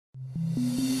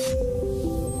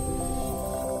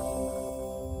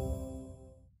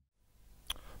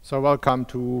So welcome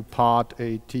to part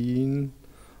 18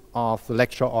 of the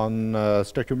lecture on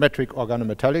stoichiometric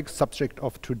organometallics. Subject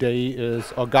of today is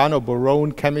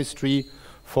organoboron chemistry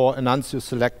for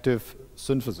enantioselective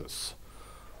synthesis.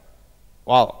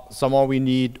 Well, somehow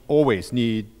we always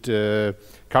need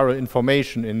chiral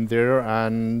information in there,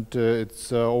 and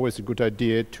it's always a good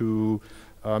idea to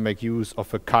make use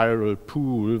of a chiral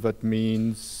pool. That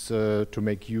means to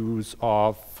make use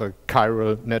of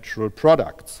chiral natural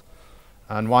products.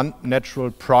 And one natural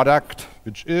product,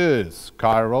 which is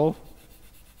chiral,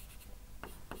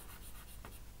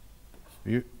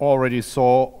 we already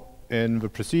saw in the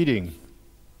preceding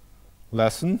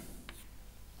lesson,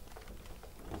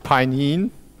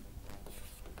 pinene,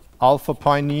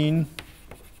 alpha-pinene,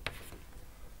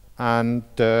 and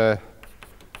in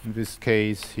this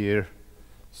case here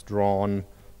is drawn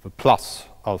the plus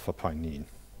alpha-pinene.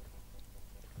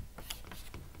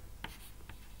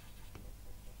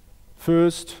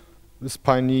 First, this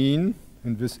pinene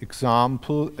in this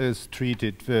example is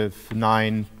treated with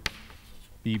 9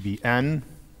 BBN,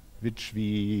 which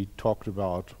we talked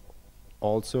about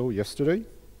also yesterday.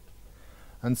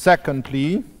 And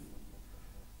secondly,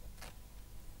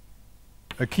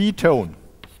 a ketone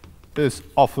is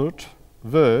offered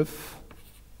with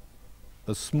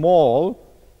a small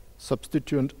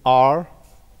substituent R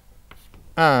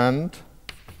and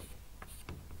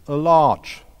a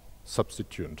large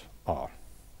substituent R.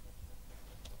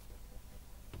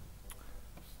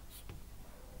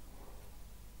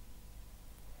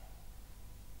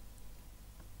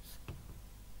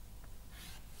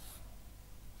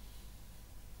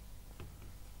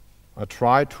 I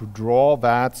try to draw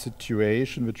that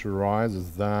situation which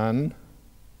arises then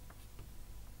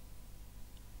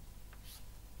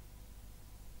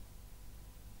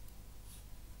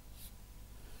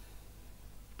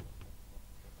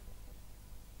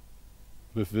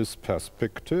with this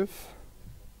perspective.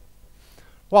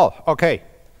 Well, okay,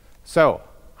 so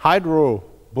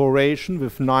hydroboration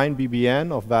with 9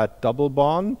 BBN of that double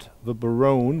bond, the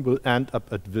boron will end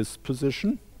up at this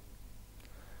position.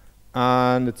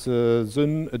 And it's a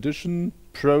syn addition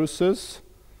process.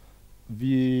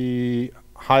 The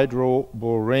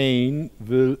hydroborane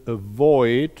will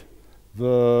avoid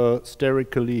the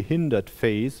sterically hindered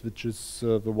phase, which is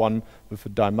the one with the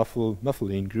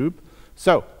dimethylmethylene group.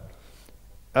 So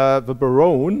the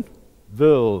boron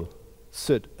will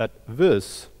sit at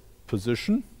this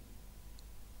position,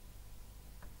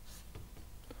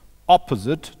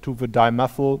 opposite to the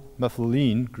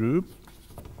dimethylmethylene group.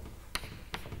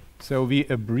 So we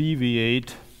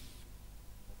abbreviate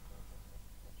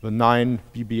the 9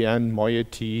 BBN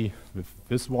moiety with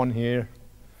this one here.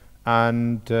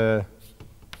 And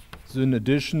syn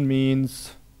addition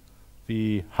means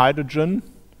the hydrogen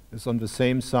is on the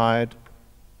same side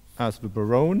as the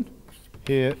boron.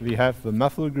 Here we have the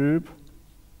methyl group,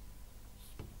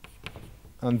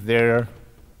 and there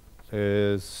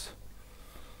is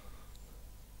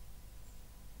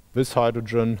this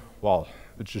hydrogen, well,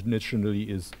 which initially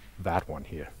is that one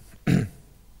here.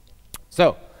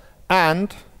 So,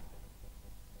 and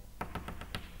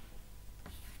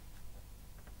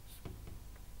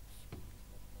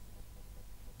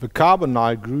the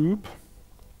carbonyl group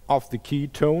of the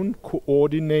ketone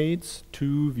coordinates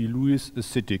to the Lewis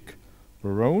acidic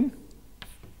boron.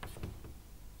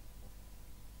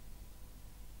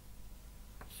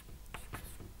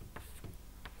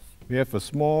 We have the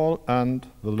small and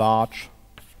the large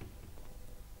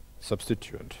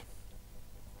substituent.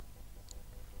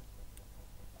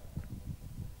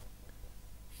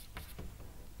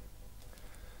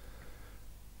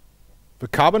 The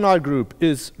carbonyl group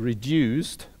is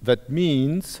reduced. That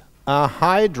means a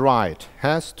hydride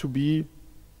has to be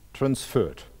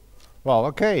transferred. Well,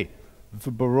 okay,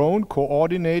 the boron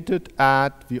coordinated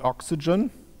at the oxygen.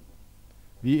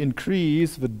 We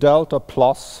increase the delta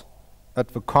plus at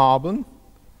the carbon,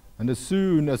 and as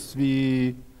soon as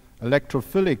the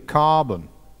electrophilic carbon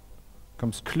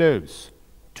comes close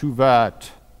to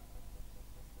that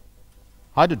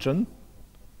hydrogen,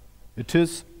 it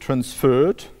is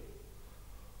transferred,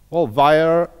 well,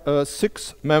 via a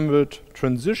 6-membered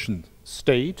transition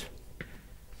state.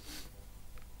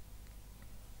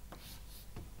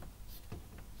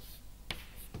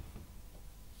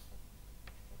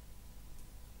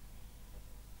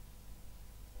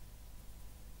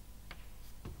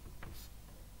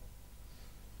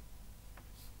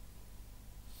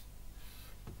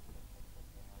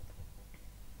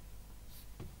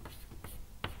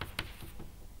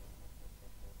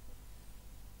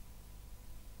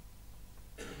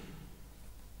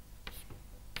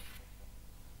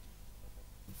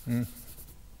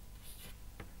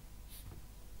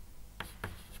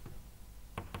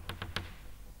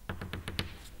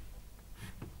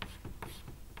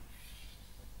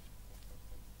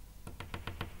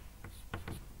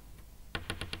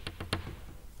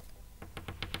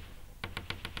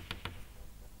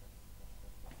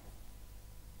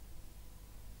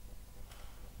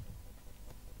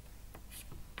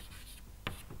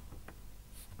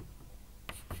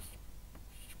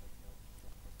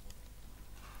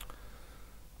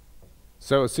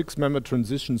 So a 6-member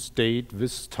transition state,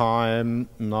 this time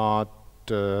not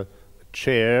a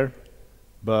chair,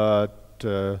 but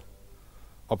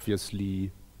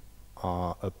obviously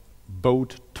a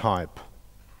boat type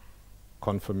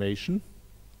conformation.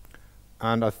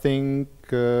 And I think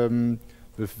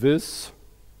with this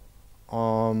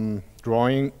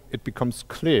drawing it becomes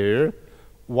clear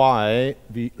why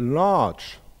the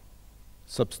large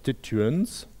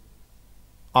substituents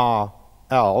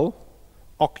RL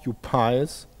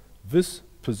occupies this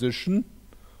position,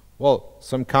 well,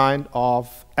 some kind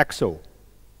of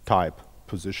exo-type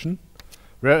position,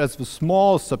 whereas the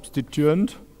small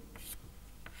substituent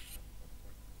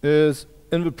is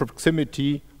in the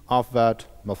proximity of that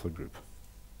methyl group.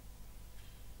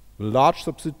 The large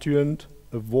substituent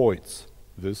avoids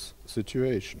this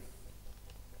situation.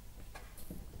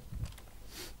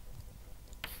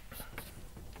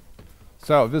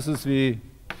 So this is the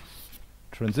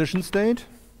transition state.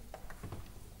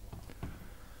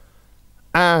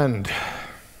 And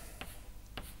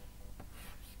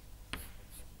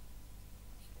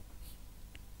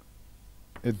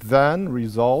it then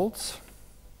results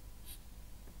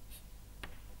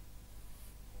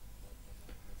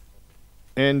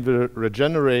in the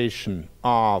regeneration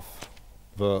of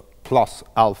the plus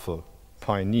alpha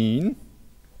pinene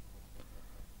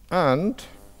and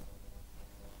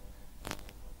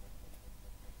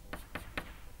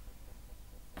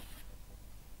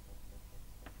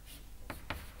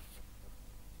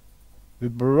the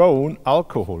boron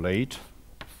alcoholate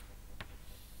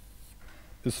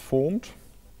is formed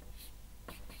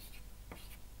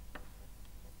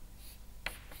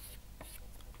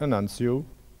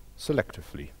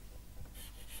enantioselectively.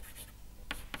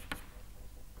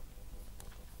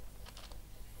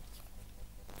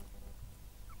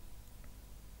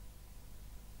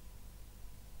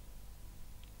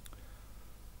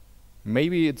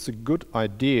 Maybe it's a good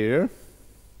idea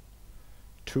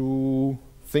to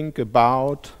think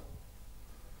about,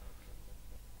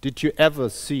 did you ever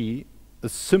see a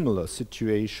similar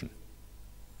situation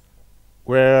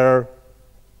where,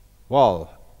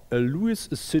 well, a Lewis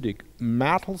acidic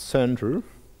metal center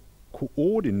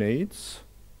coordinates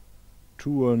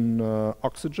to an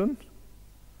oxygen,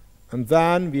 and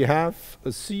then we have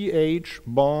a CH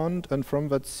bond, and from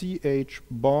that CH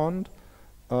bond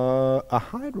a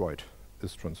hydroid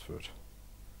is transferred.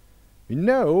 We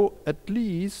know at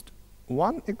least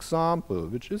one example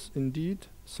which is indeed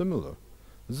similar.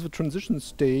 This is a transition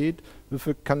state with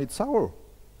a Cannizzaro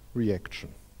reaction.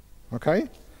 Okay?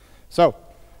 So,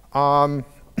 you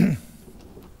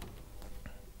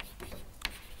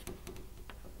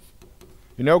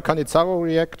know, Cannizzaro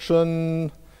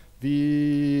reaction,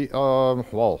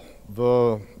 well,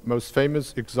 the most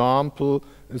famous example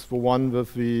is the one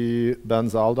with the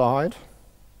benzaldehyde.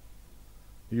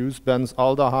 Use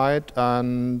benzaldehyde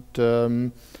and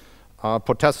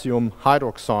potassium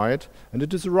hydroxide, and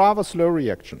it is a rather slow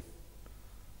reaction.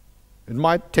 It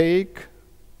might take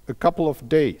a couple of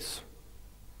days,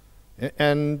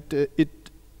 and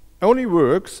it only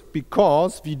works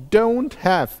because we don't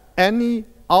have any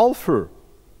alpha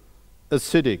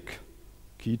acidic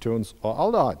ketones or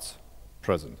aldehydes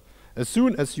present. As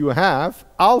soon as you have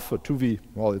alpha to the,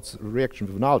 well, it's a reaction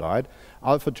with an aldehyde,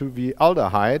 alpha to the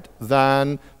aldehyde,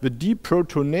 then the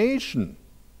deprotonation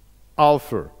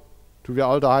alpha to the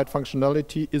aldehyde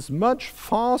functionality is much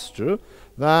faster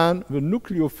than the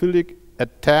nucleophilic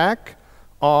attack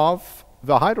of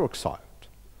the hydroxide.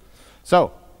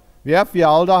 So, we have the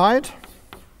aldehyde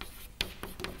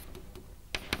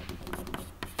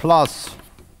plus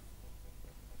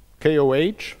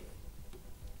KOH,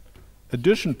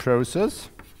 addition process,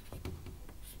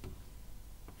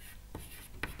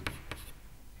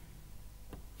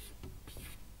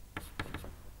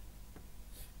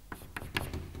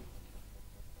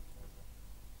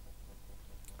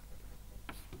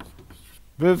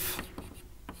 with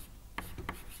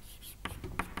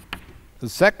the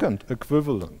second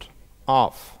equivalent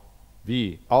of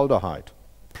the aldehyde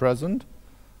present,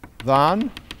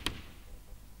 then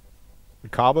the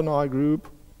carbonyl group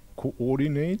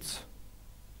coordinates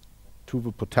to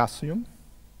the potassium,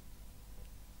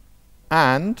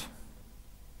 and,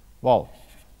 well,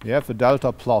 we have the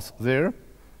delta plus there,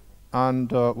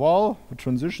 and, well, the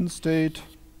transition state,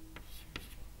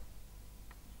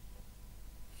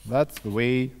 that's the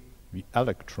way the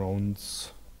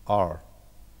electrons are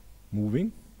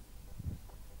moving.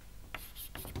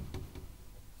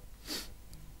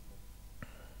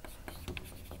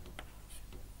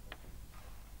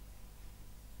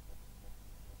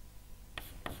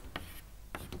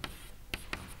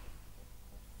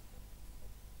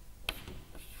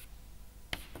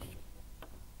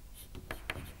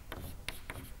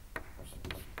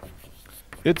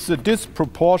 It's a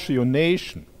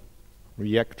disproportionation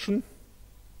reaction.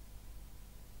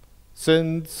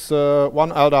 Since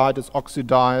one aldehyde is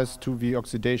oxidized to the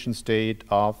oxidation state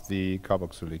of the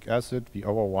carboxylic acid, the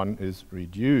other one is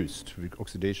reduced to the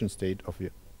oxidation state of the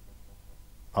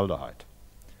aldehyde.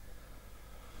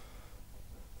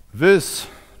 This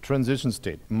transition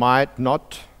state might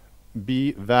not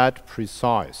be that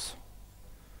precise.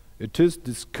 It is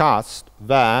discussed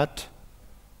that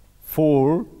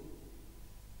for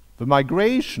the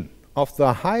migration of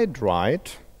the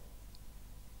hydride,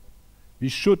 we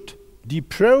should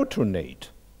deprotonate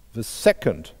the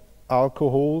second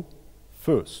alcohol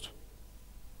first.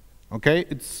 Okay,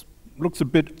 it looks a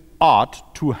bit odd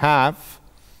to have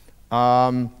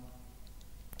the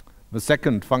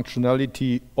second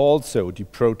functionality also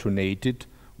deprotonated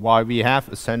while we have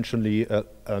essentially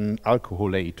an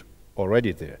alcoholate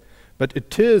already there. But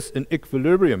it is in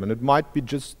equilibrium, and it might be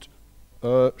just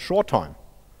a short time.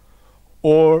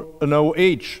 Or an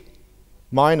OH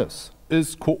minus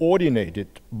is coordinated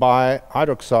by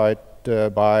hydroxide,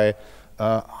 by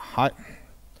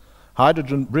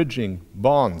hydrogen bridging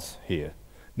bonds here.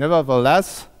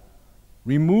 Nevertheless,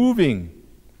 removing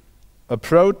a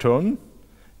proton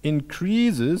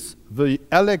increases the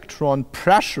electron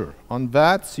pressure on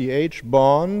that CH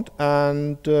bond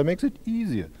and makes it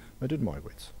easier, but it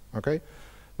migrates. Okay?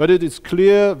 But it is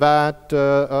clear that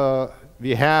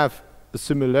we have a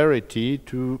similarity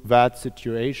to that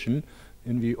situation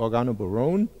in the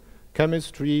organoboron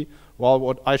chemistry. Well,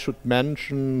 what I should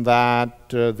mention that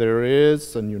there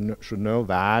is, and you should know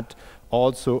that,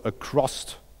 also a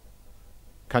crossed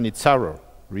Cannizzaro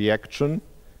reaction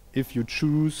if you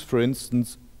choose, for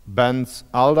instance,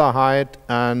 benzaldehyde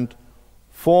and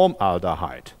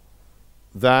formaldehyde.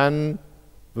 Then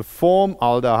the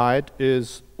formaldehyde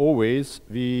is always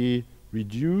the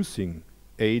reducing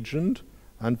agent,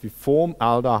 and the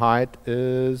formaldehyde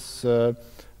is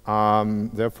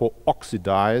therefore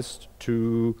oxidized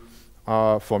to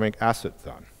formic acid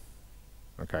then.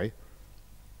 Okay.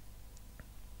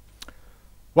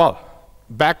 Well,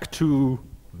 back to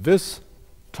this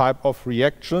type of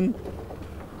reaction.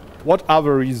 What are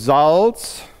the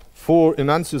results for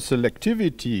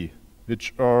enantioselectivity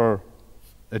which are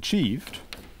achieved?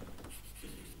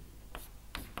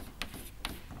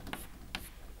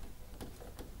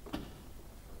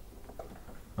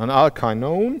 An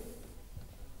alkynone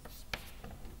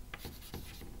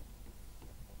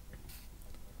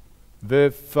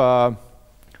with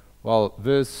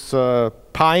this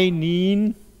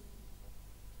pinene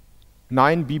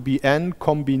 9-BBN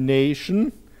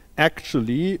combination.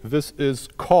 Actually, this is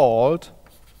called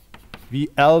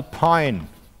the alpine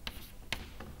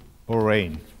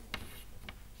borane.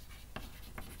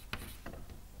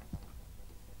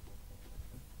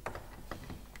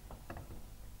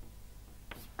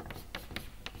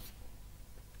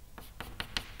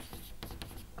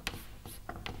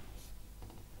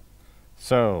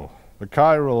 So the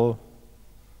chiral,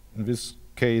 in this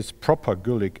case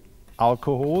propagylic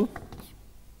alcohol,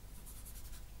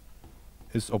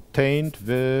 is obtained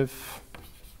with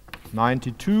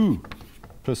 92%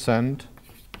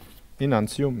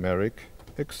 enantiomeric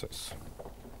excess.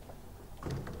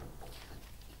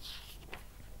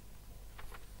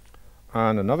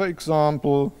 And another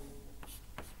example,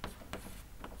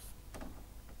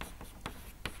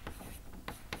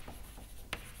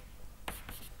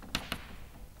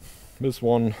 this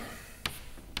one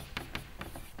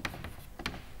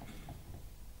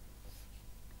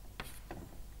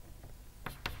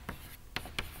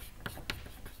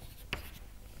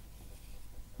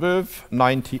with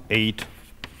 98%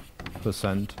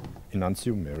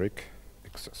 enantiomeric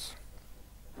excess.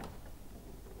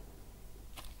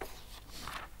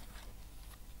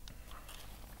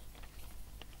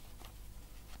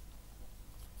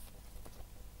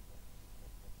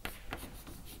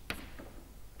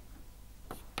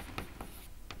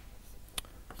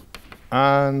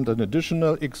 And an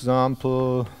additional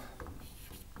example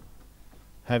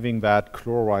having that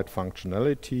chloride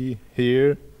functionality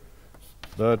here,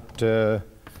 but a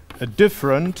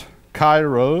different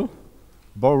chiral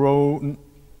boron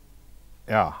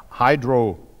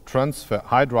hydride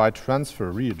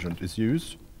transfer reagent is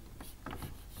used.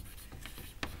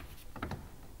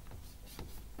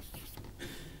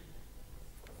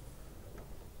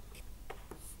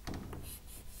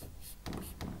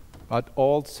 But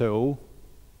also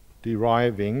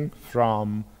deriving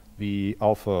from the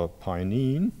alpha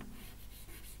pinene.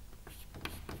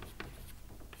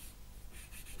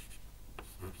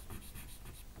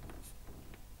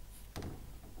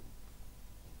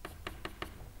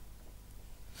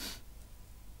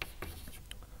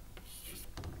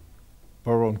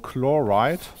 boron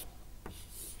chloride,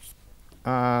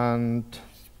 and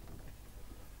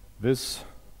this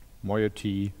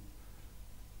moiety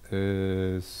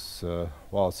is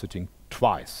well, sitting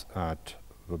twice at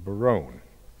the boron.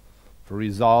 The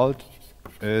result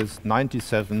is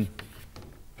 97%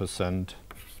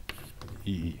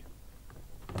 EE.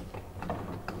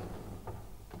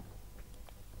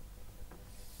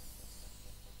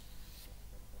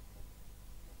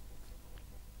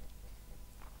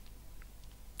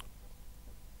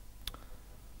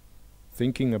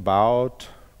 Thinking about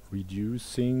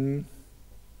reducing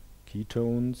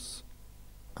ketones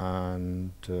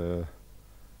and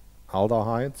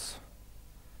aldehydes,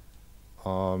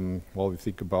 well, we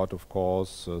think about, of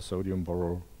course, sodium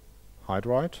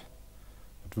borohydride.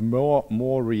 But the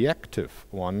more reactive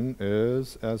one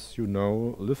is, as you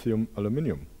know, lithium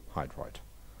aluminum hydride.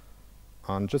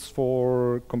 And just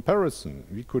for comparison,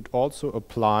 we could also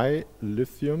apply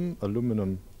lithium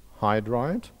aluminum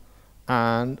hydride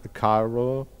and a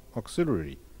chiral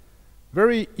auxiliary.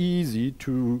 Very easy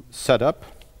to set up.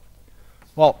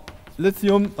 Well,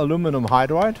 lithium aluminum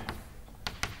hydride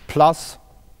plus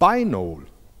binol.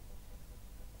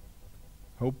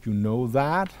 Hope you know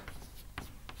that.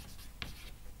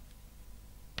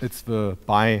 It's the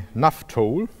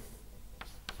binaphthol.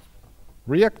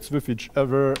 Reacts with each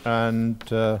other, and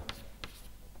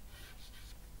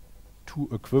two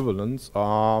equivalents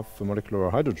of the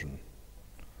molecular hydrogen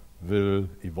will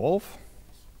evolve.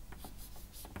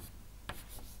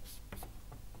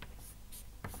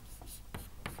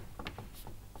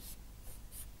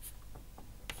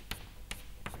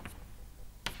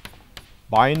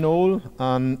 Binol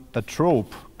and a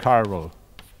trope chiral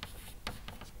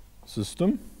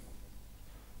system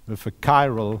with a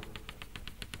chiral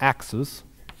axis.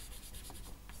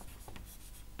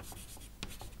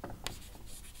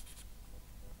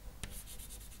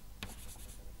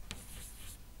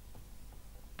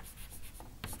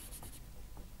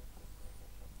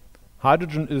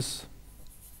 Hydrogen is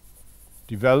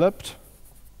developed.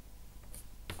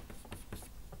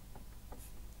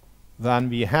 Then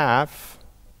we have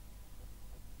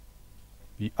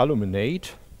the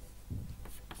aluminate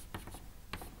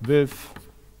with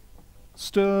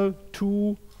still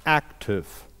two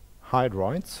active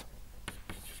hydrides.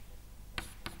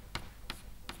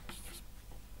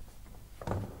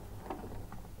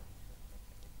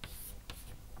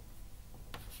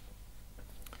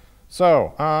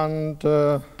 So, and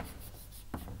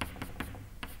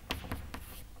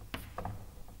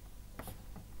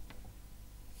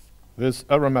this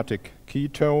aromatic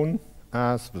ketone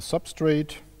as the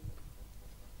substrate.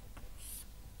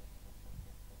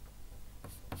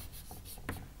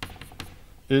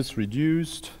 Is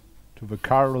reduced to the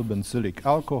chiral benzylic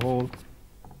alcohol.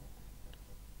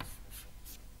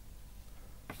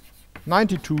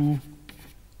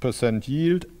 92%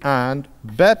 yield and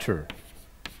better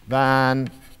than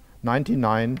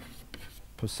 99%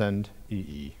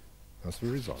 EE as the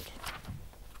result.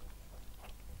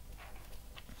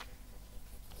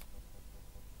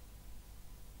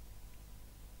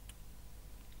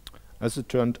 As it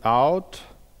turned out,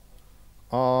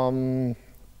 chiral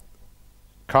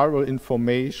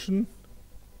information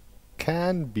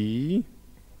can be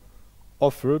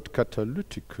offered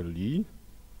catalytically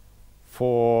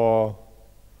for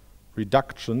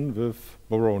reduction with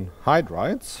boron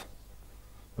hydrides.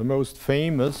 The most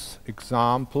famous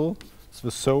example is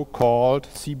the so-called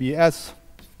CBS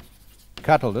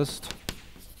catalyst.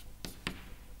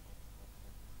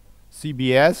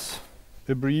 CBS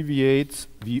abbreviates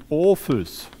the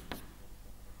authors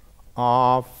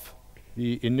of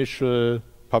the initial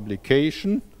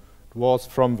publication. It was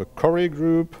from the Corey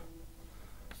group,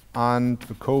 and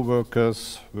the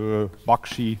co-workers were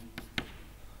Bakshi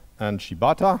and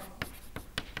Shibata.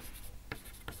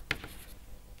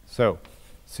 So,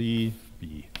 CBS,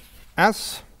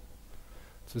 it's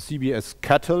a CBS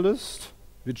catalyst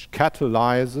which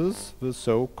catalyzes the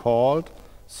so-called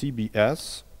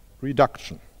CBS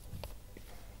reduction.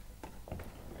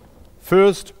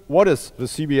 First, what is the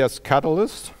CBS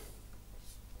catalyst?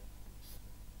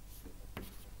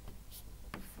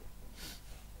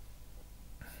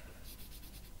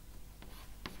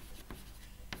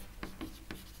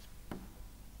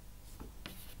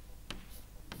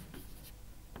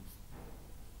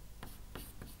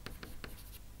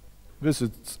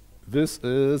 This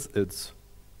is its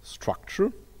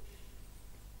structure.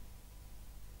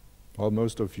 Well,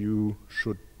 most of you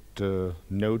should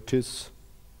notice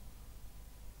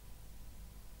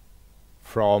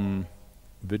from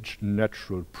which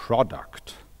natural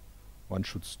product one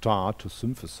should start to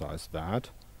synthesize that.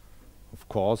 Of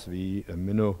course, the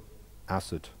amino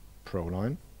acid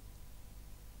proline.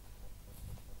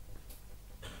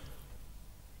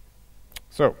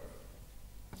 So,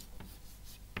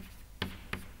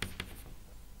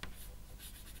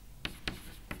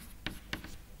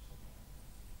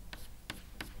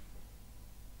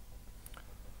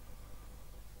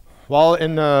 well,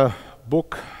 in a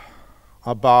book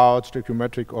about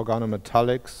stoichiometric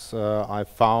organometallics, I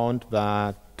found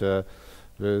that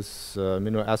this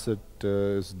amino acid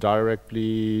is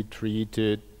directly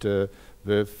treated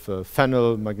with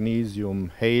phenyl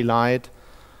magnesium halide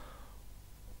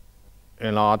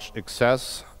in large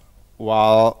excess,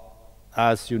 while,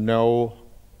 as you know,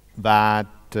 that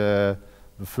the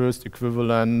first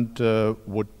equivalent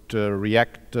would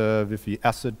react with the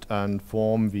acid and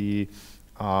form the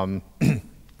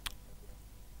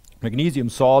magnesium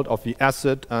salt of the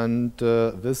acid, and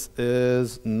this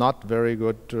is not very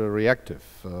good reactive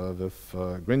with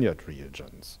Grignard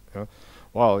reagents. Yeah?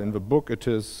 Well, in the book it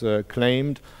is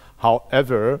claimed,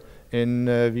 however, in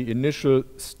the initial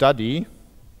study,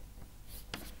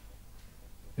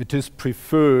 it is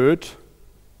preferred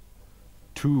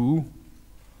to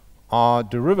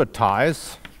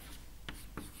derivatize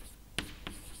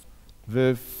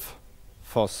with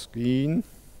phosgene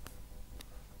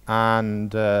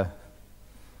and well,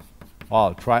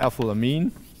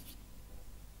 triethylamine.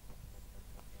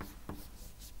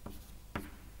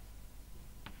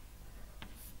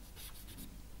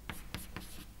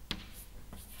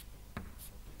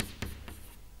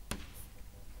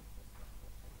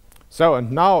 So,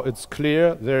 and now it's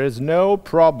clear there is no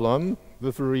problem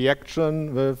with a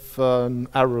reaction with an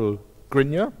aryl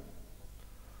Grignard.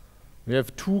 We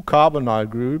have two carbonyl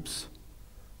groups.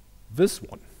 This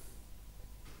one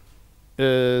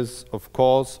is, of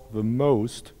course,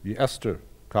 the ester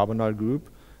carbonyl group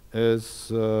is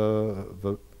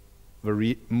the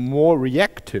more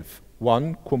reactive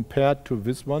one compared to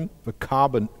this one, the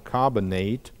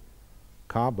carbonate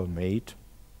carbonyl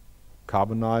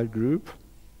group.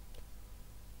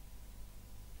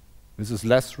 This is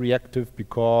less reactive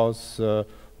because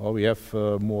well, we have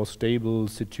a more stable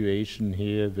situation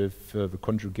here with the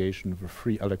conjugation of a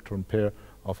free electron pair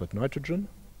of that nitrogen.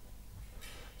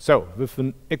 So, with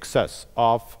an excess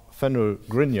of phenyl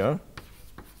Grignard,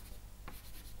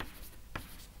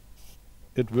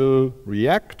 it will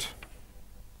react,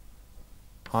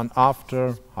 and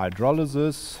after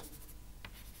hydrolysis,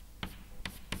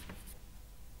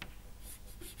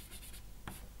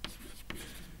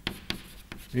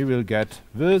 we will get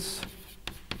this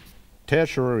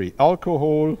tertiary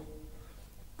alcohol,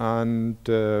 and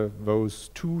those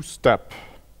two-step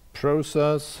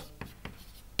process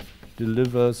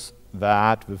delivers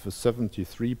that with a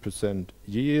 73%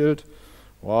 yield,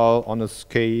 while on a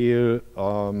scale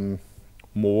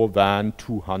more than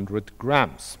 200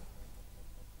 grams.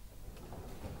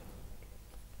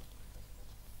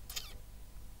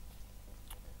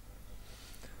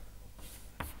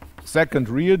 Second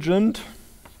reagent.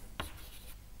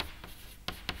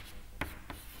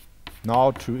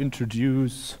 Now to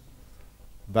introduce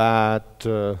that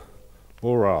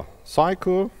Ora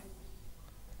cycle.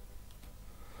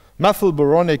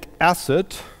 Methylboronic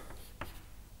acid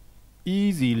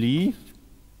easily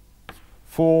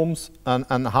forms an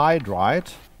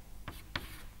anhydride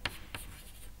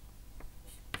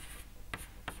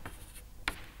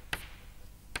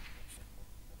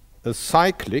a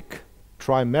cyclic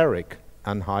trimeric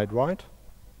anhydride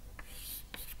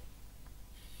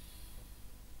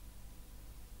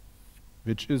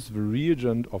which is the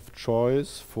reagent of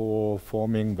choice for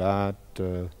forming that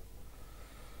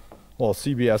or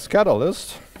CBS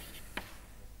catalyst.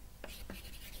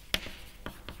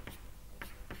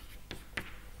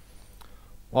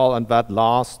 Well, and that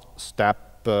last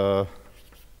step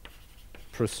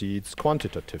proceeds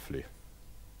quantitatively,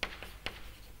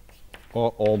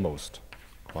 or almost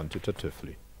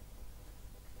quantitatively.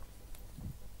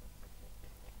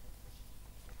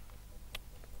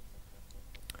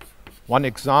 One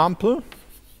example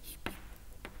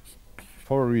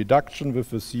for a reduction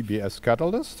with a CBS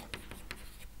catalyst.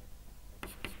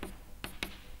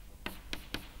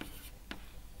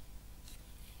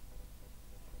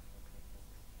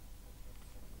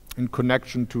 In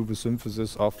connection to the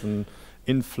synthesis of an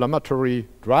inflammatory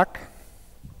drug.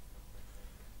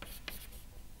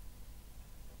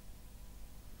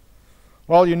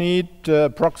 Well, you need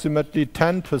approximately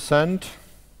 10%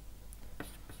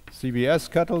 CBS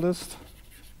catalyst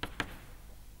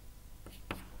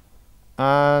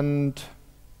and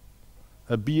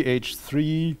a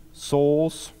BH3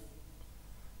 source,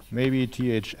 maybe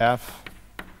THF,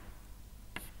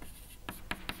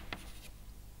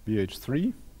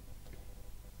 BH3.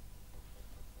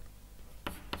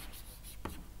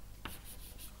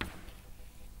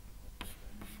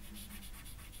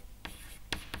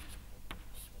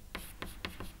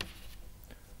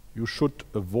 you should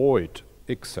avoid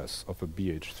excess of a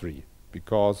BH3,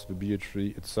 because the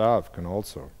BH3 itself can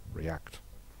also react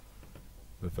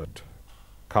with that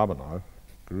carbonyl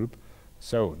group.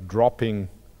 So dropping,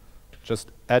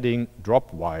 just adding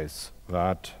drop-wise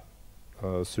that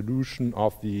solution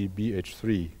of the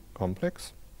BH3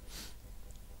 complex.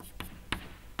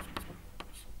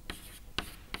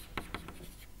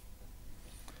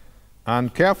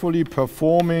 And carefully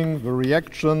performing the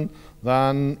reaction,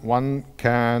 then one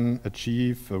can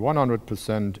achieve a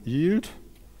 100% yield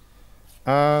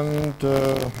and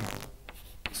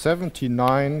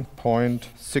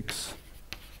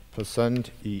 79.6%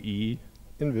 EE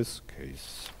in this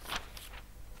case.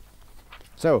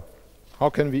 So, how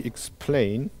can we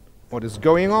explain what is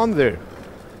going on there?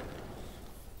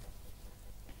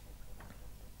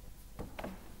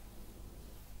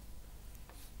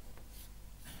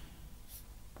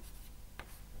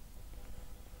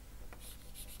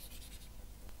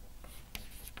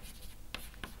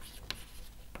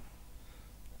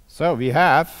 So we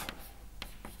have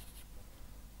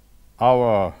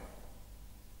our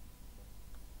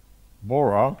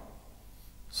Bora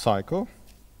cycle.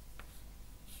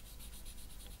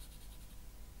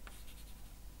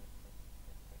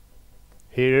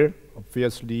 Here,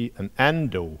 obviously, an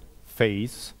endo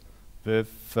phase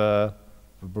with the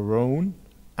boron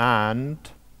and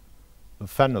the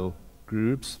phenyl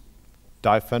groups,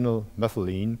 diphenyl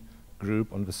methylene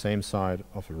group on the same side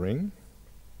of a ring.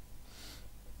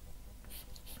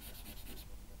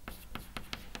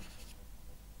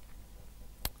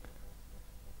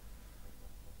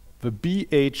 The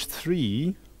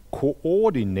BH3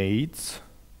 coordinates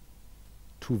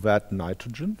to that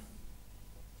nitrogen,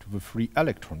 to the free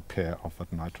electron pair of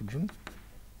that nitrogen.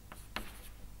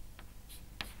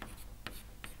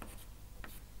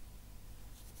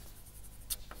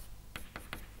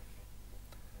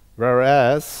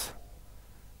 Whereas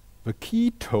the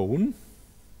ketone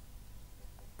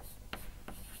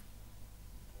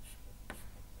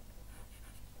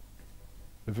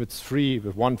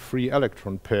with one free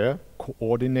electron pair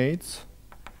coordinates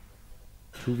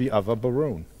to the other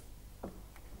boron.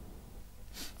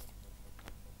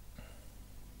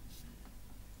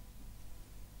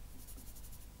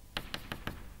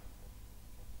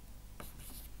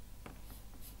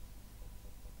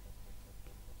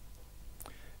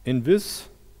 In this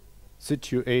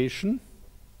situation,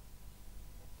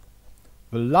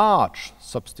 the large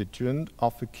substituent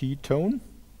of the ketone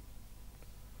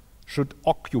should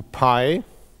occupy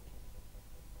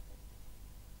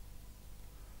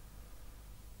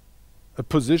a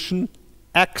position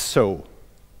exo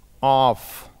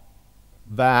of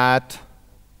that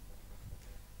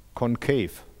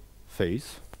concave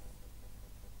phase,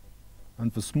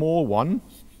 and the small one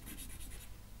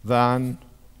then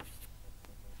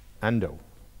endo.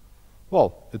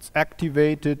 Well, it's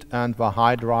activated and the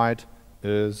hydride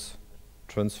is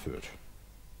transferred.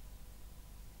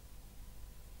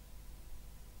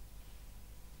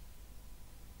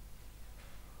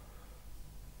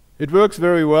 It works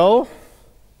very well,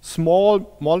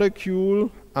 small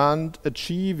molecule and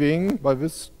achieving by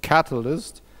this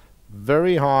catalyst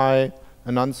very high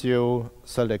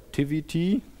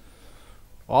enantioselectivity.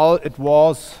 Well, it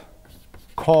was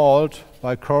called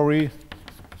by Corey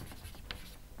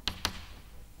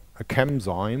a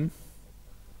chemzyme.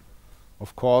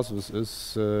 Of course, this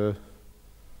is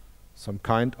some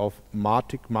kind of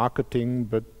marketing,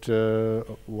 but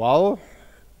well,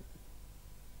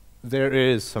 there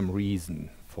is some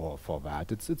reason for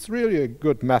that. It's really a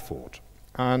good method.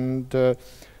 And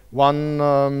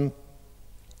one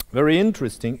very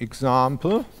interesting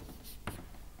example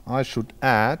I should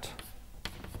add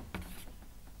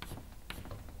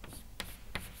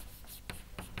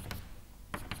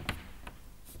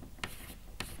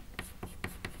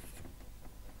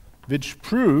which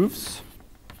proves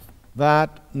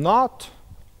that not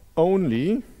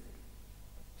only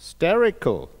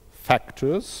sterical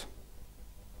factors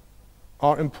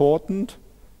are important,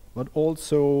 but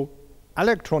also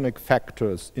electronic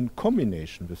factors in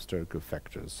combination with sterical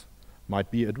factors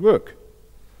might be at work.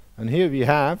 And here we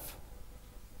have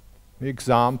the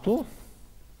example.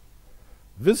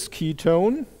 This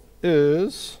ketone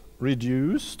is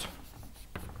reduced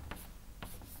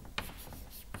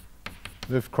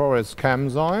with Corey's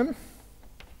chemzyme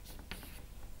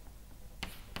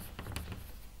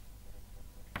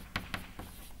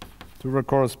to the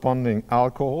corresponding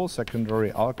alcohol,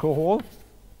 secondary alcohol,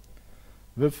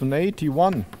 with an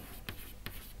 81%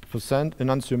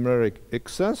 enantiomeric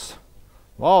excess.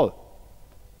 Well,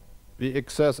 the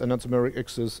excess enantiomeric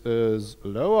excess is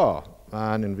lower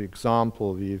than in the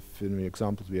example we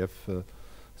have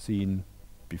seen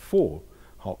before.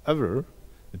 However,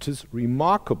 it is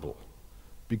remarkable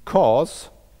because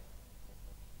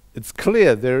it's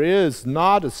clear there is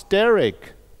not a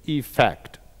steric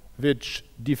effect which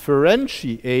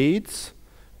differentiates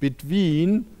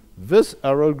between this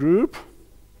arrow group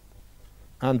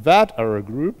and that arrow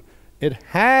group. It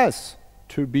has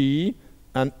to be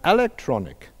an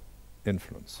electronic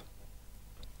influence.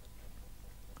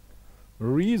 The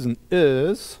reason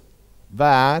is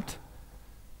that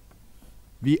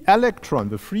the electron,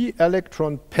 the free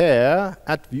electron pair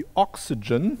at the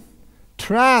oxygen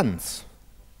trans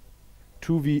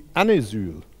to the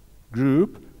anesyl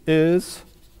group is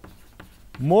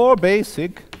more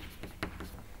basic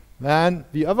than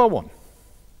the other one,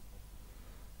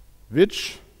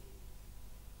 which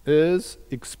is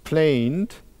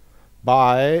explained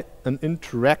by an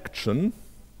interaction,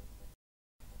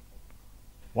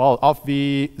 well, of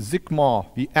the sigma,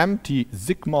 the empty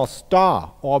sigma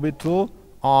star orbital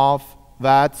of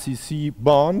that CC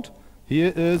bond.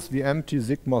 Here is the empty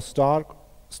sigma star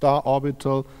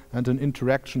orbital and an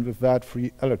interaction with that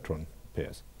free electron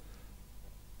pairs.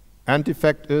 And the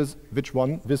fact is, which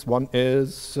one? This one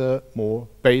is more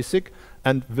basic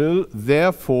and will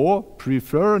therefore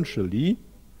preferentially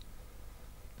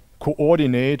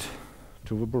coordinate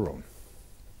to the boron.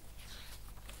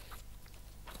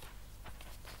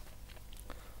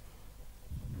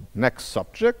 Next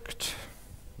subject.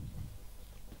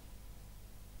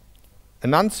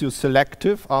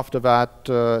 Enantioselective, after that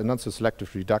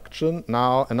enantioselective reduction,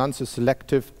 now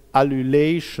enantioselective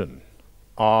allylation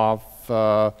of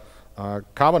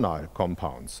carbonyl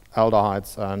compounds,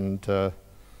 aldehydes and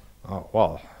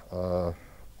also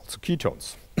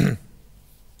ketones.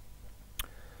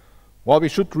 Well, we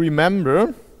should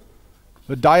remember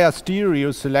the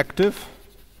diastereoselective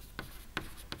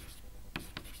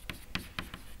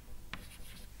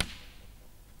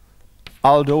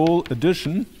aldol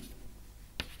addition,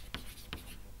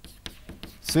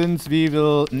 since we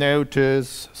will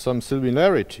notice some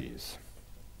similarities.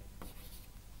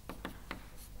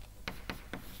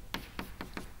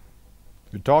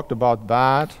 We talked about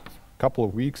that a couple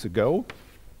of weeks ago.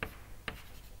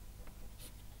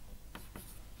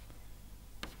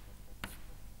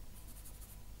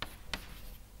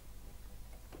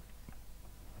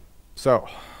 So,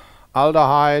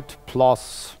 aldehyde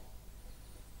plus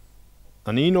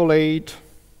an enolate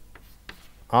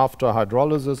after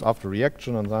hydrolysis, after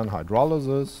reaction and then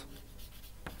hydrolysis,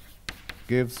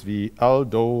 gives the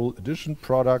aldol addition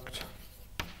product.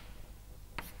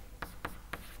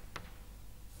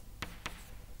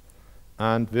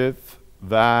 And with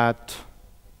that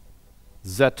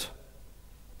Z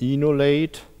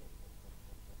enolate,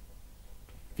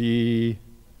 we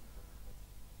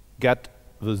get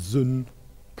the Zyn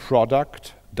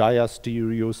product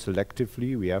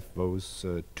diastereoselectively. We have those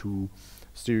two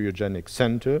stereogenic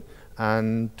center,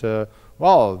 and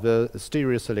well, the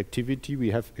stereoselectivity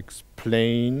we have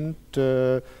explained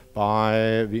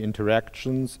by the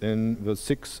interactions in the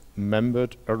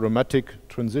six-membered aromatic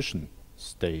transition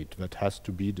state that has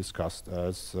to be discussed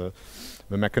as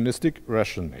the mechanistic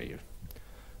rationale.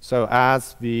 So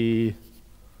as the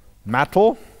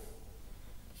metal,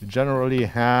 we generally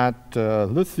had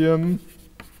lithium,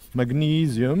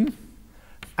 magnesium,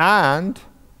 and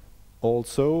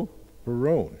also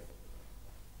boron.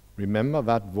 Remember,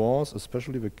 that was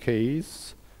especially the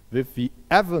case with the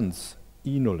Evans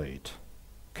enolate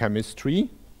chemistry,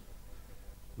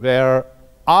 where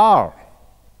R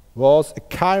was a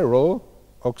chiral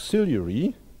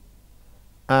auxiliary,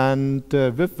 and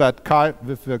with the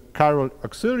chiral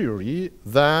auxiliary,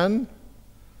 then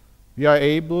we are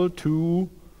able to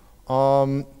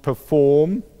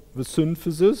perform the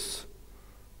synthesis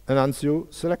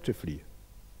enantioselectively.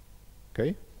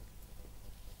 Okay?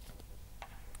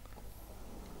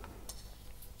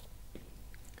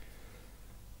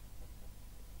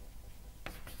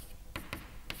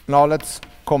 Now let's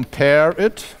compare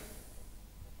it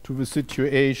to the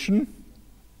situation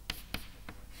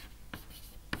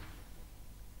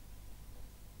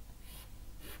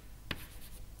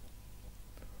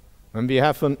when we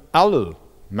have an allyl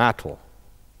metal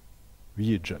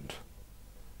reagent,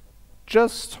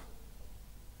 just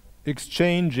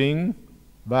exchanging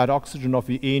that oxygen of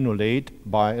the enolate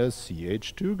by a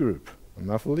CH2 group, a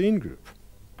methylene group.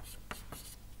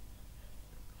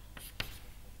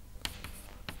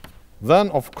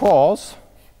 Then, of course,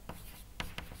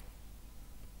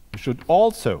 we should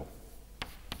also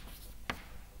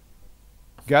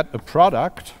get a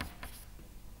product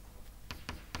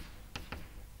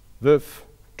with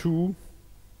two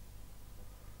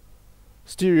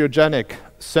stereogenic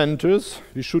centers,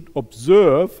 we should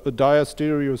observe a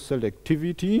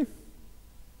diastereoselectivity,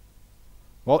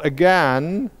 well,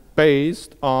 again,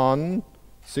 based on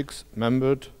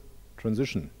 6-membered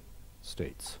transition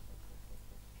states.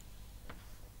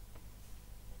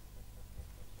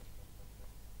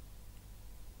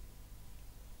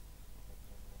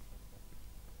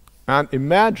 And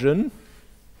imagine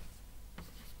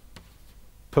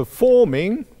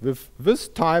performing with this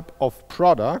type of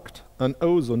product an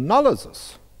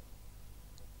ozonolysis.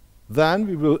 Then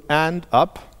we will end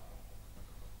up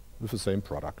with the same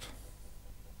product.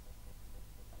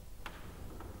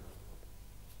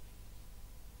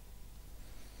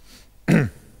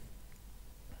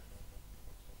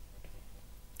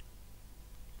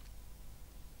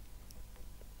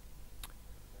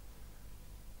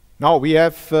 Now we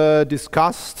have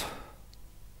discussed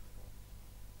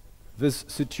this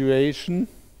situation,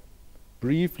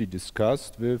 briefly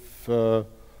discussed with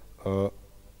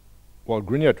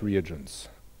Grignard reagents,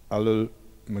 allyl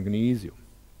magnesium.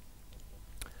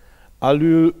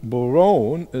 Allyl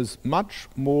boron is much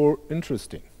more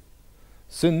interesting,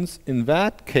 since in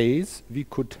that case we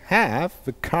could have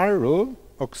the chiral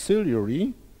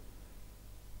auxiliary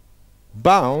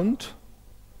bound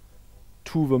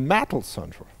to the metal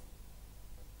center.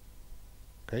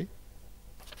 Okay.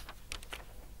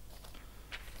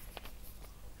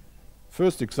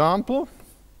 First example.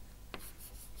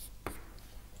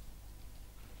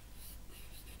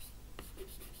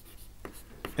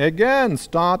 Again,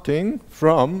 starting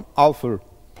from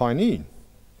alpha-pinene.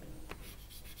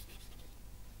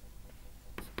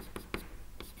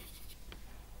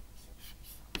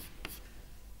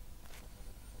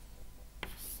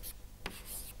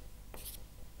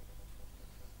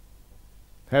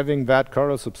 Having that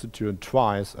chiral substituent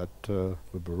twice at the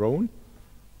boron.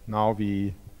 Now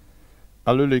the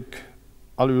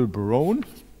allyl boron.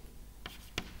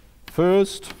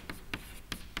 First,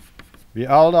 the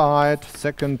aldehyde.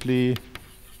 Secondly,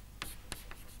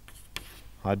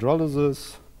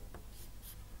 hydrolysis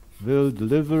will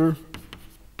deliver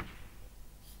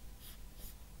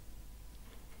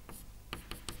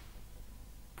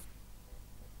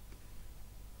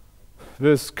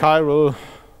this chiral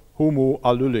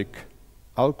homoallylic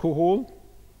alcohol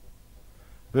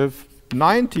with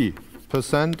 90%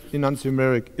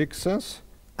 enantiomeric excess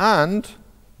and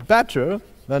better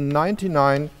than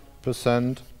 99%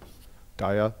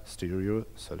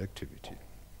 diastereoselectivity.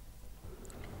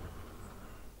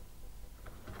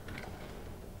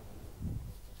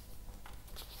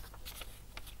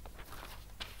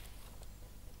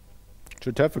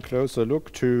 Should have a closer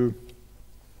look to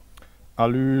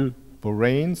allyl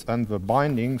boranes and the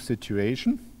binding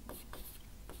situation.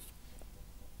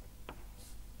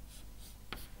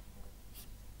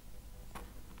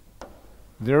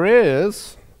 There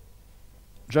is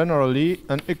generally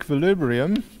an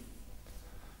equilibrium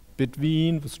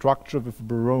between the structure with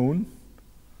boron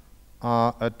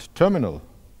at terminal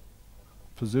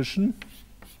position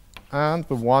and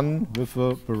the one with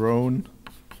the boron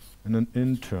in an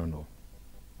internal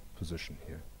position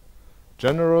here.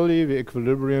 Generally, the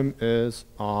equilibrium is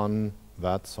on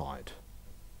that side.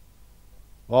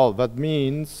 Well, that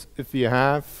means if we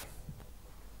have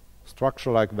a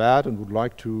structure like that and would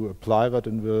like to apply that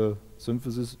in the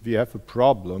synthesis, we have a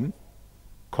problem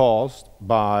caused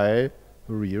by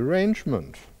the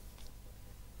rearrangement.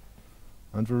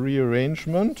 And the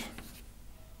rearrangement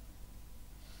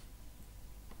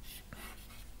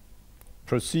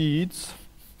proceeds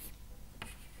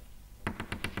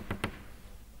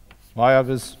via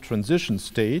this transition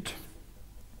state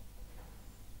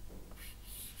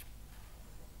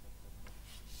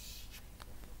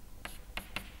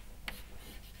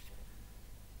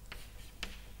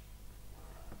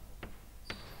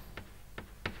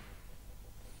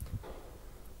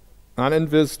and in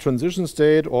this transition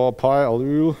state or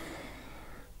pi-allyl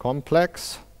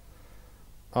complex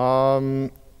the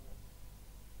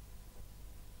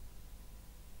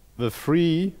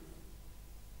free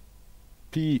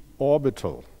p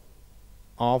orbital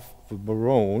of the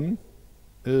boron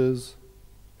is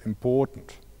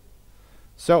important.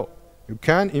 So you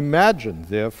can imagine,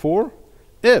 therefore,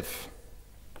 if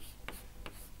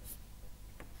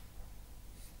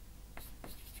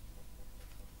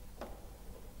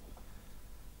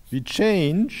we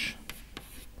change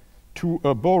to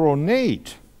a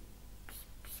boronate,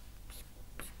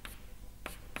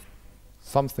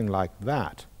 something like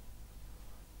that,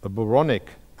 a boronic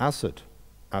acid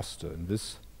ester, in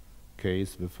this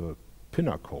case with a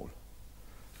pinacol,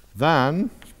 then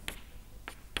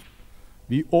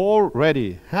we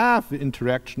already have the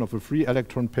interaction of the free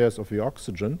electron pairs of the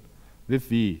oxygen with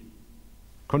the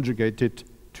conjugated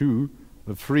to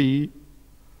the free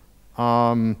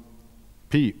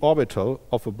p orbital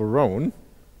of a boron,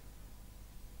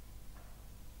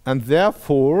 and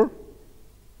therefore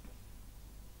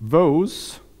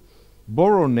those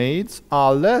boronates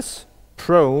are less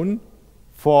prone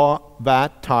for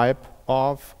that type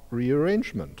of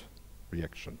rearrangement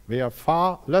reaction. They are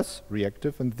far less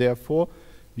reactive, and therefore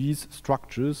these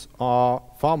structures are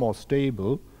far more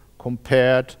stable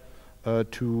compared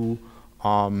to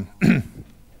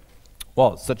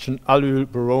well, such an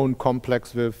allyl-boron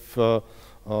complex with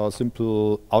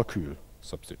simple alkyl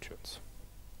substituents.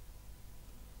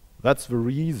 That's the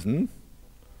reason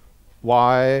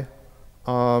why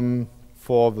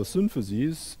for the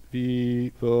syntheses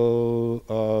we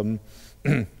will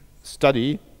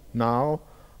study now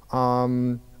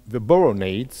the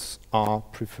boronates are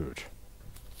preferred.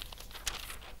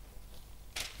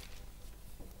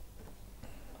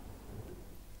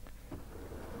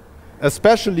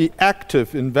 Especially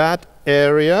active in that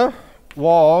area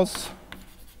was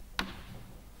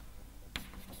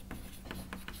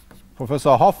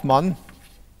Professor Hoffmann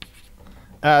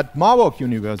at Marburg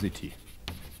University.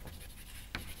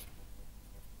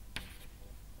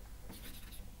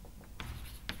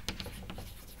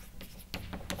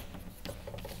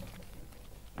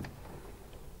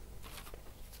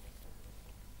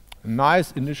 A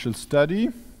nice initial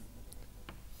study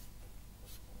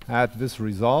had this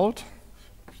result.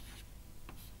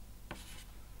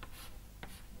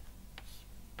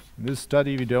 In this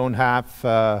study we don't have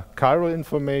chiral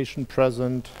information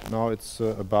present. Now it's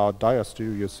about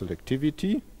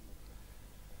diastereoselectivity.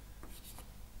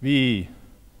 The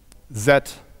Z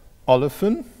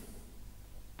olefin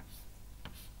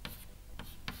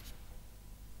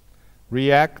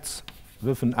reacts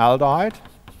with an aldehyde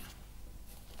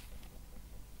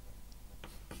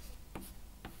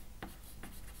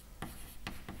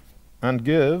and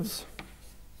gives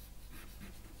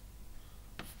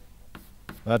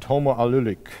that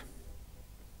homoallylic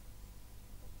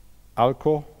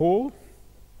alcohol,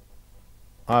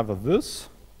 either this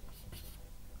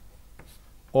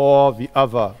or the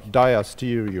other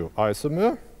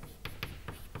diastereoisomer,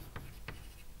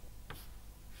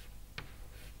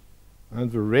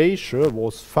 and the ratio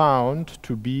was found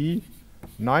to be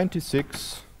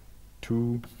 96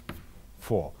 to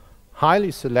 4.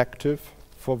 Highly selective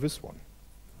for this one.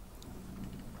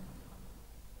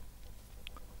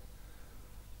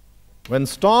 When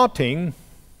starting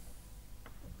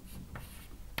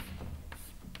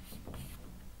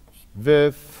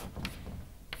with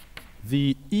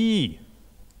the E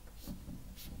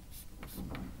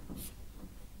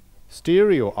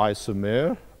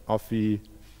stereoisomer of the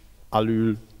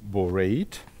allyl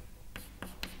borate,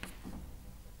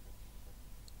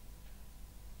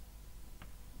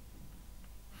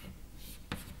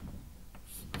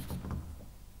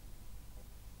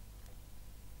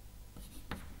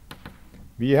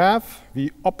 we have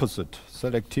the opposite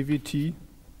selectivity,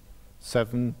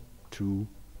 7 to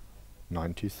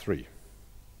 93.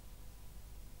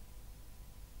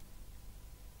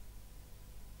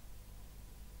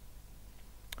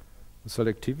 The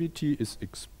selectivity is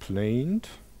explained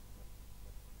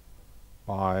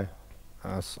by,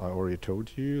 as I already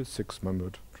told you,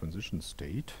 6-membered transition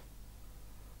state.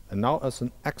 And now as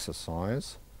an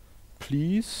exercise,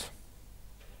 please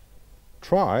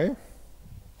try,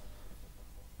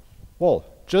 well,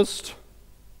 just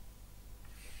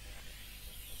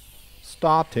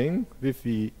starting with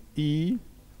the E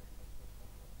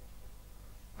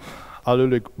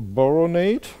allylic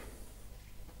boronate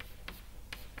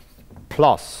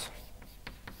plus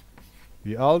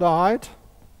the aldehyde.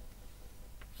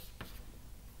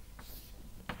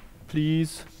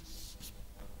 Please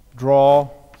draw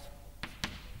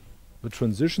the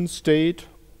transition state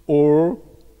or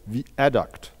the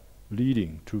adduct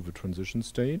leading to the transition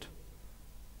state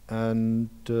and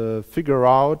figure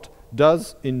out,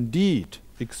 does indeed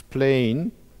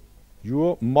explain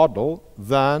your model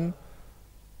than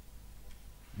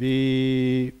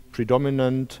the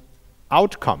predominant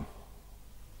outcome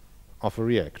of a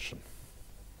reaction.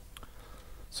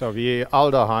 So the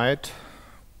aldehyde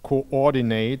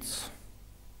coordinates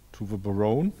to the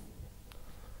boron,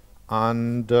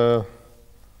 and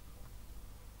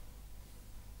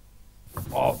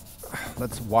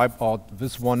let's wipe out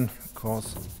this one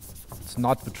because it's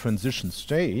not the transition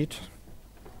state.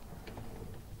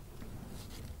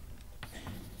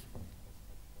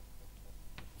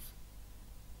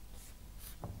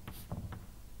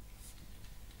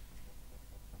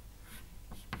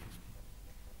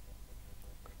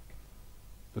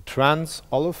 The trans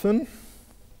olefin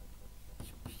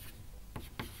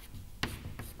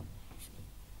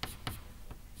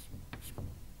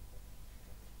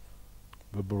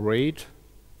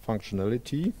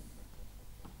functionality,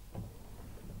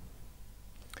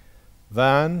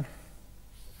 then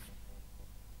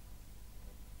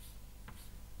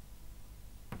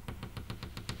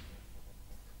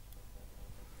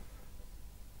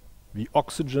the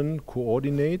oxygen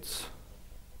coordinates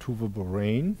to the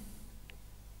borane.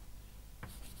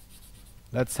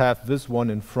 Let's have this one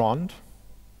in front.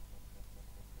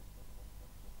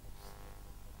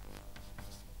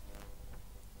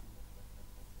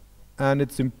 And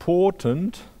it's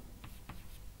important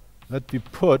that we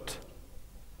put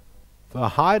the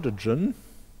hydrogen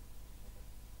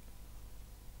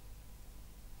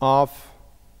of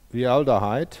the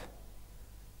aldehyde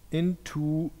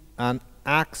into an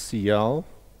axial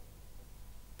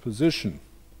position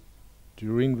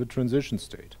during the transition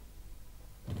state.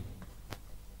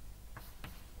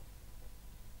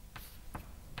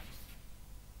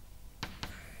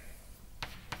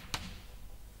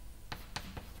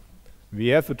 We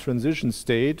have a transition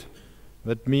state.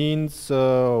 That means,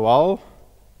 well,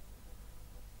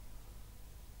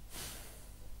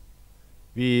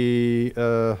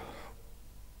 the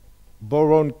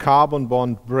boron-carbon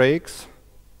bond breaks.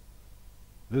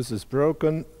 This is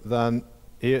broken. Then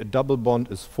here a double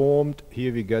bond is formed.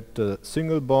 Here we get the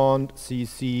single bond,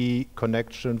 CC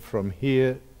connection from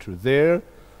here to there.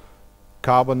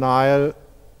 Carbonyl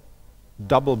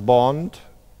double bond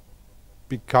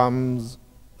becomes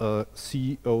a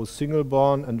CO single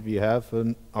bond, and we have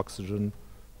an oxygen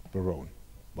boron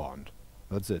bond.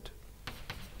 That's it.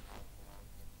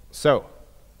 So,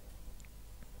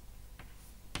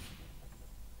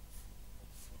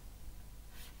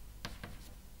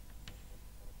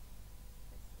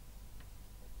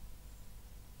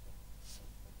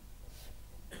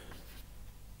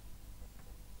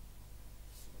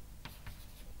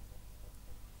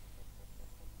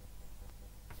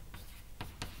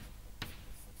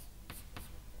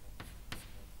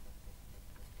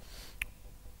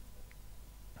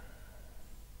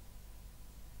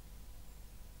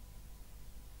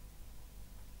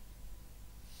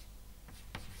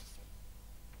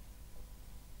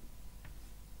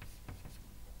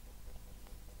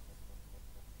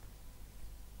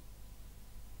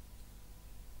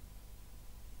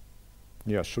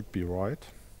 yeah, should be right.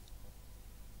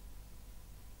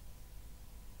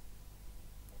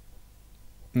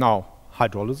 Now,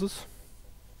 hydrolysis.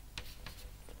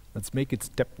 Let's make it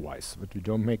stepwise, but we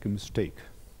don't make a mistake.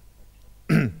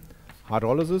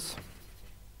 Hydrolysis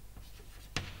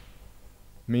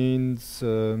means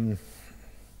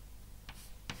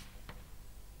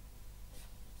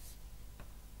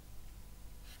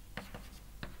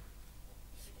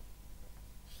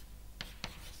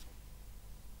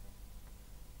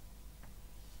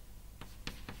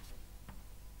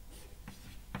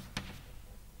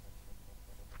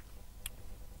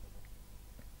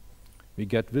we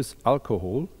get this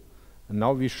alcohol, and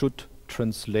now we should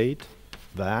translate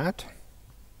that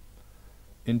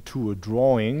into a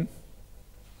drawing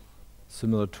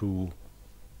similar to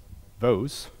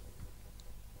those.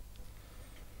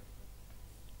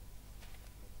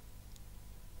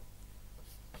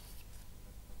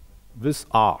 This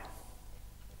R.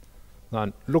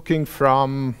 Then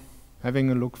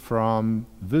having a look from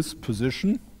this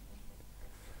position,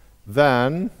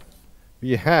 then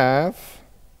we have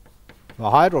the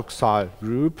hydroxyl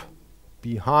group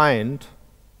behind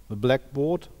the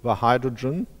blackboard, the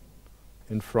hydrogen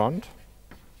in front.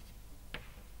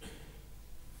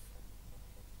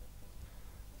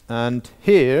 And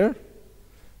here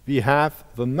we have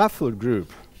the methyl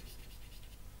group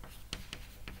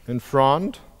in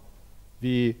front,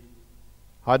 the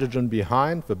hydrogen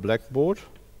behind the blackboard,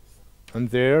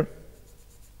 and there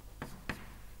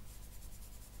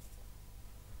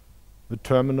the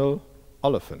terminal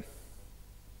olefin.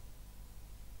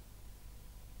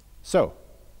 So,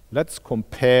 let's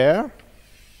compare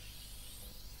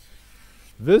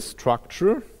this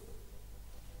structure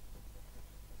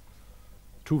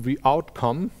to the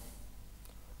outcome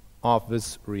of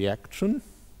this reaction.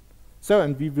 So,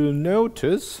 and we will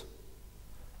notice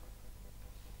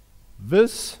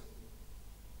this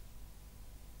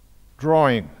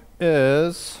drawing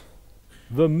is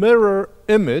the mirror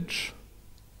image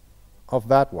of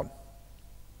that one.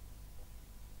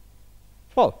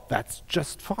 Well, that's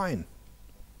just fine,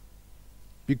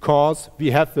 because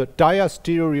we have the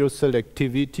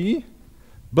diastereoselectivity,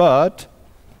 but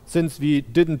since we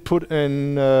didn't put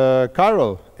in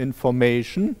chiral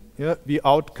information, yeah, the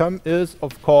outcome is,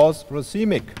 of course,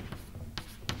 racemic.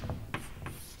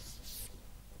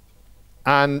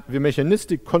 And the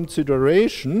mechanistic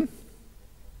consideration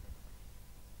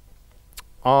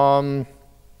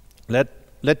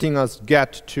letting us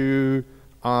get to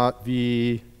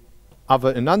the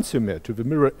other enantiomer to the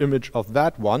mirror image of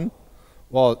that one,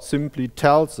 well, simply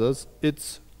tells us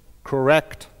it's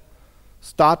correct.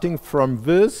 Starting from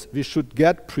this, we should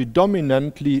get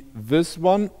predominantly this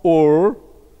one or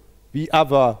the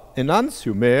other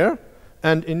enantiomer,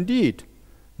 and indeed,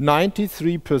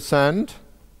 93%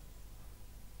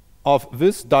 of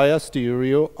this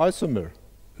diastereo isomer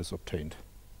is obtained.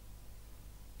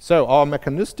 So our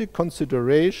mechanistic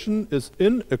consideration is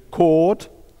in accord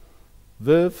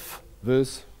with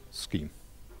this scheme.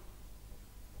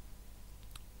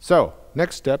 So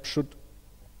next step should,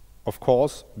 of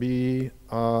course, be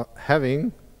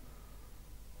having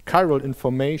chiral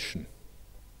information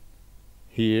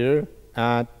here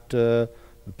at the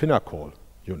pinnacle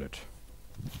unit.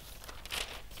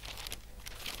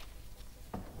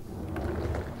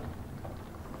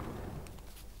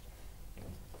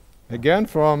 Again,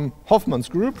 from Hoffman's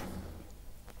group,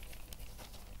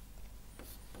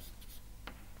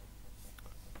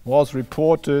 was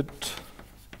reported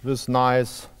this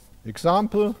nice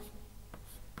example.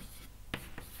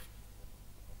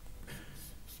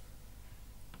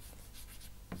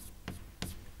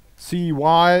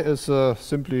 CY is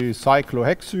simply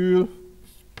cyclohexyl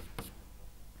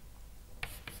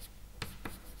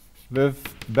with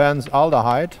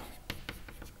benzaldehyde.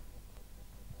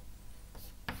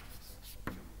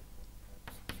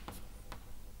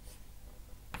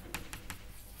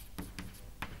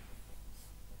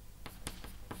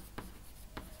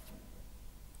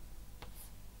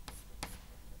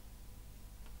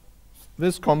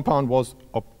 This compound was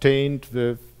obtained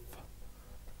with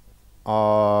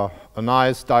a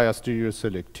nice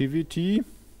diastereoselectivity,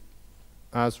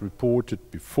 as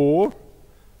reported before,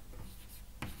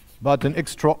 but an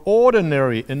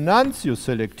extraordinary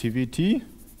enantioselectivity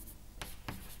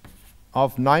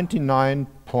of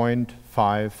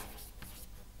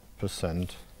 99.5%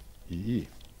 EE.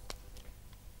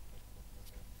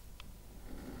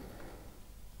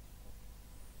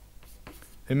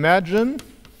 Imagine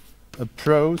a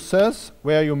process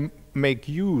where you make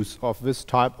use of this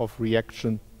type of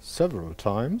reaction several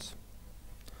times.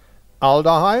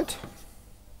 Aldehyde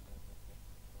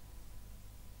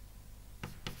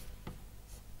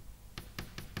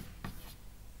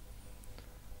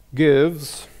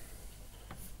gives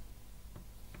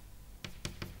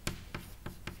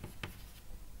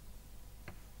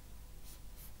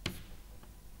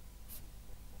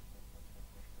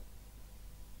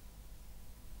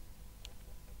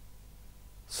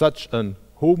such an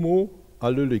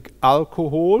homoallylic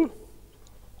alcohol,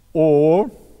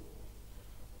 or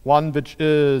one which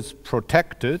is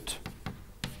protected,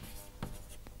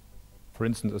 for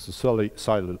instance, as a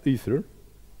silyl ether,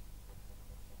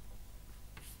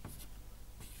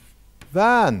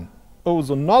 then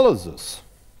ozonolysis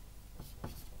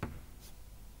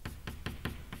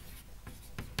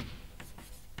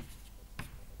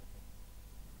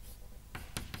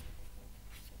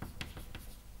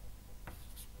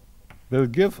will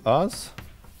give us,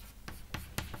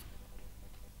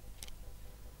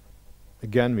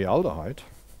 again, the aldehyde,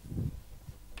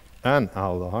 an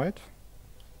aldehyde,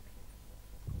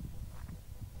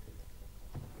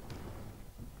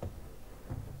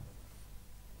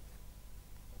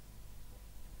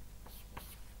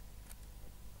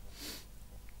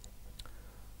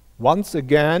 once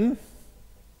again,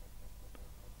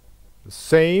 the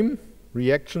same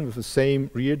reaction with the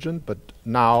same reagent, but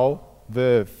now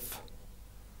with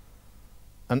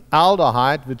an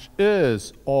aldehyde which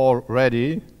is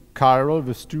already chiral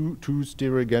with two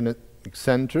stereogenic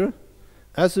center.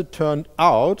 As it turned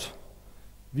out,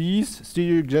 these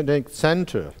stereogenic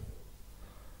center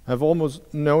have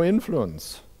almost no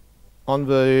influence on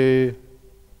the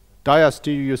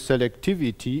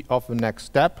diastereoselectivity of the next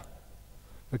step.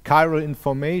 The chiral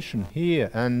information here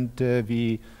and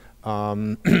the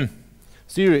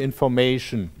stereo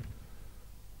information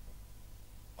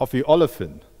of the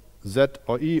olefin, Z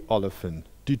or E olefin,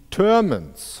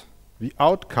 determines the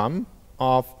outcome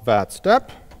of that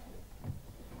step.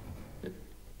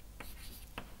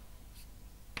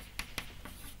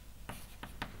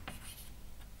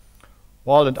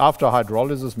 Well, and after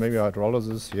hydrolysis, maybe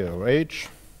hydrolysis, here OH,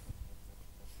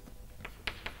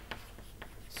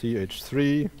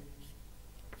 CH3,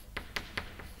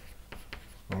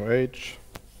 OH,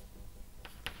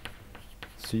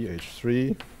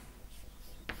 CH3,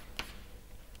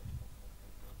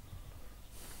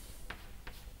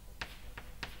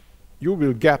 you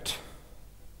will get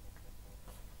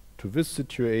to this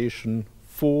situation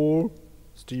 4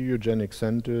 stereogenic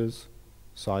centers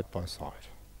side by side.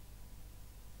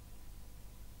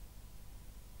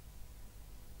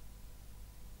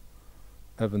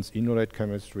 Evans-Enolate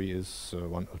chemistry is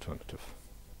one alternative.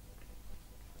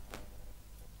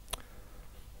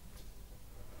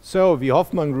 So the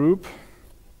Hoffman group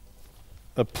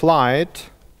applied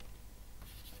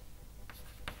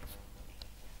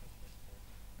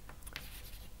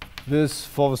this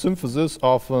for the synthesis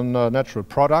of a natural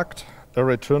product, a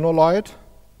retinolyte.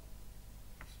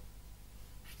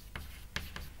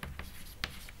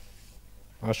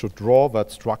 I should draw that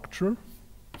structure.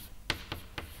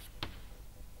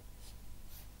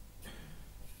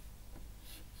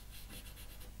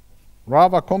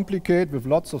 Rather complicated with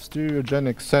lots of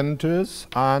stereogenic centers,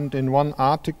 and in one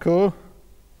article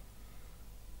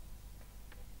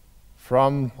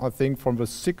from, I think, from the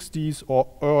 60s or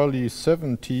early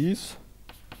 70s,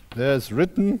 there's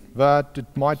written that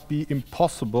it might be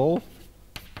impossible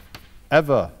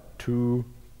ever to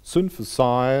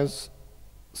synthesize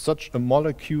such a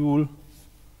molecule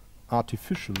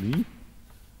artificially.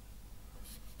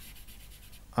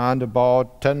 And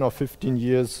about 10 or 15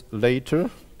 years later,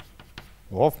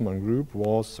 the Hoffman group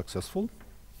was successful.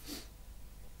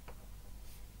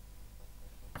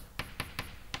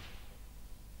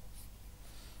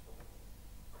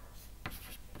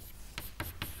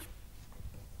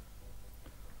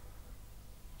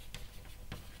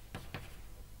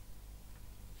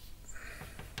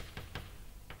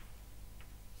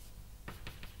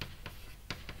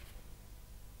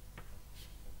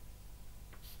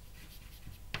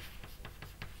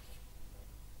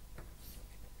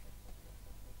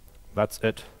 That's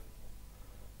it.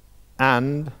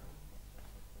 And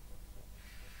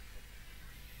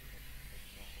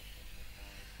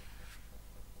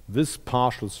this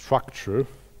partial structure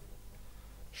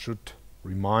should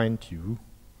remind you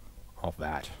of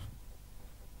that.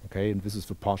 Okay, and this is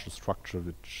the partial structure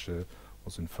which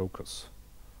was in focus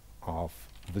of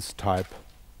this type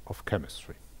of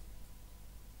chemistry.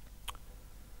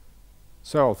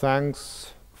 So,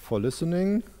 thanks for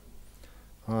listening.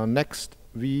 Next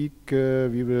week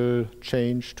we will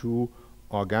change to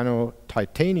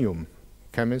organotitanium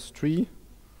chemistry.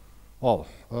 Well,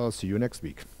 see you next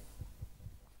week.